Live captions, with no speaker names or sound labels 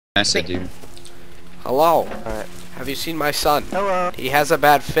Yes, I do. Hello. Alright. Have you seen my son? Hello. He has a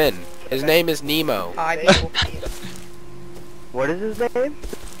bad fin. His name is Nemo. What is his name?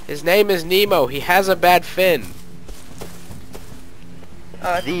 His name is Nemo. He has a bad fin.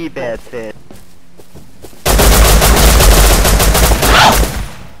 The bad fin.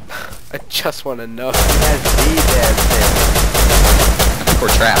 I just want to know. He has the bad fin. I think we're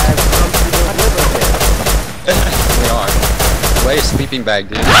I trapped. have come to deliver him. We are. Lay a sleeping bag,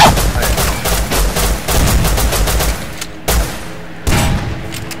 dude.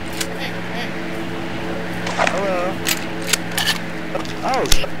 Hello. Oh,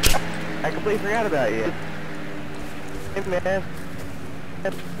 I completely forgot about you. Hey man.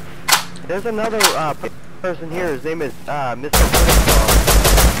 There's another person here. His name is Mr. Football.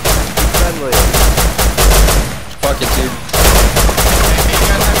 He's friendly. Fuck it, dude. Hey, you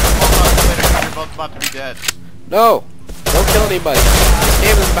guys have to hold on Twitter. You're both about to be dead. No. Don't kill anybody. This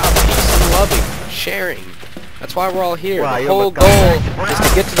game is about peace and loving, sharing. That's why we're all here. Wow, The you whole almost got goal wrecked. is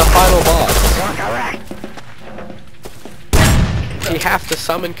to get to the final boss. Correct. We have to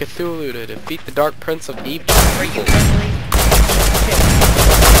summon Cthulhu to defeat the Dark Prince of Evil.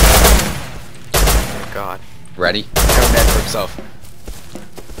 Oh God. Ready? Never meant for himself.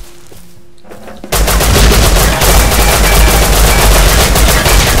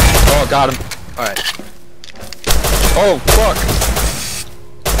 Oh, got him. Alright. Oh, fuck.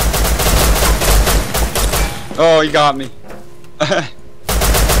 Oh, he got me. This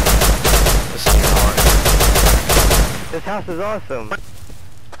is hard. This house is awesome.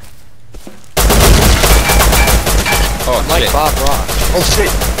 Oh, Like shit. Bob Ross. Oh,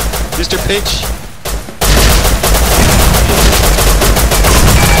 shit. Mr. Pitch.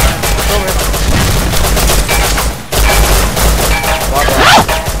 Bob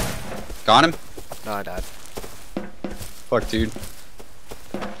Ross. Got him? No, I died. Fuck, dude.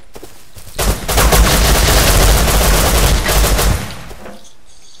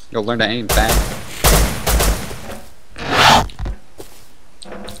 Yo, learn to aim, bang.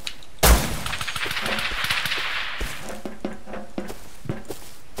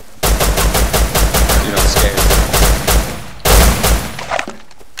 Dude, I'm scared.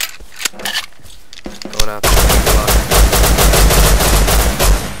 Going out there. Good luck.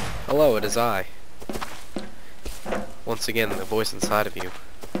 Hello, it is I. Once again, the voice inside of you.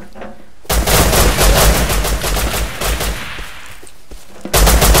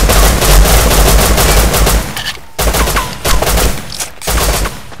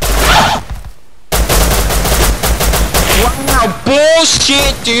 Wow,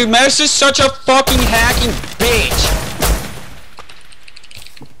 bullshit, dude. Mess is such a fucking hacking bitch.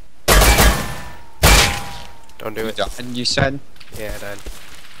 Don't do You it. died, you said? Yeah, I died.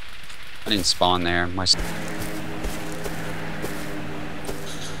 I didn't spawn there. My.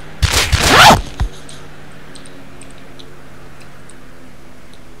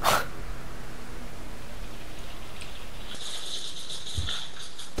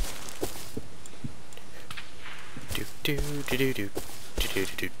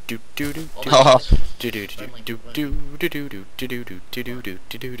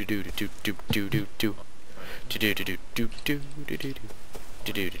 Oh.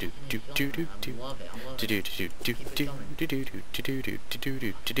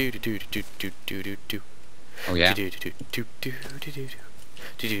 Oh yeah.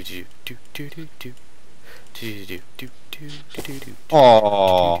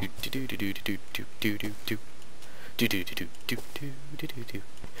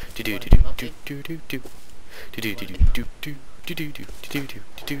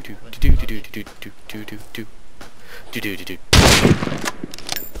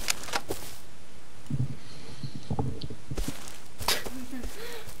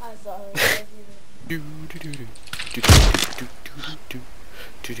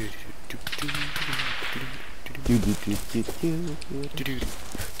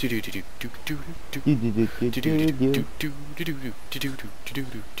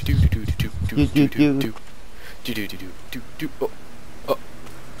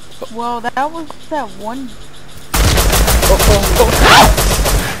 Well, that was that one.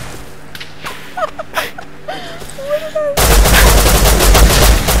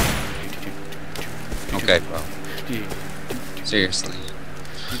 Okay, bro. Seriously.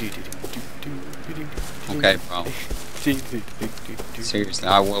 Okay, bro. Seriously,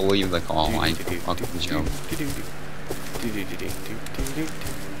 I will leave the call. I fucking joke.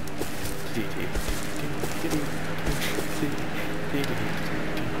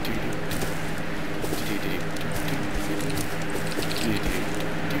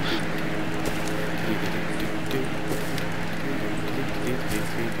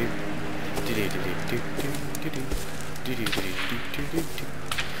 do.